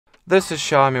This is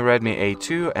Xiaomi Redmi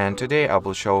A2 and today I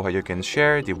will show how you can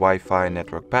share the Wi-Fi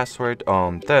network password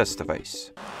on this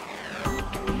device.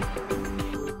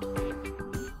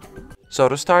 So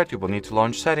to start, you will need to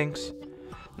launch settings,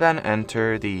 then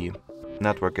enter the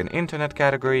network and internet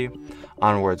category,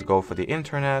 onwards go for the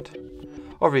internet.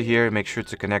 Over here, make sure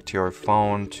to connect your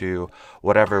phone to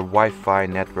whatever Wi-Fi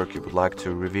network you would like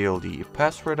to reveal the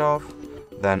password of.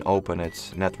 Then open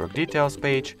its network details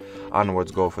page,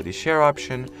 onwards go for the share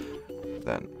option,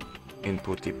 then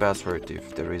input the password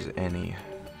if there is any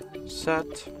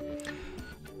set.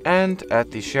 And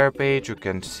at the share page you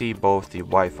can see both the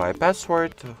Wi-Fi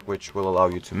password, which will allow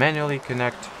you to manually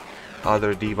connect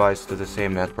other devices to the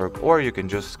same network, or you can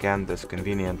just scan this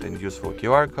convenient and useful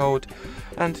QR code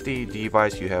and the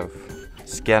device you have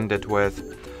scanned it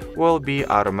with will be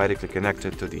automatically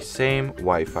connected to the same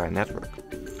Wi-Fi network.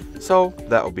 So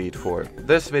that will be it for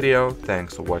this video.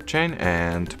 Thanks for watching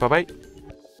and bye bye.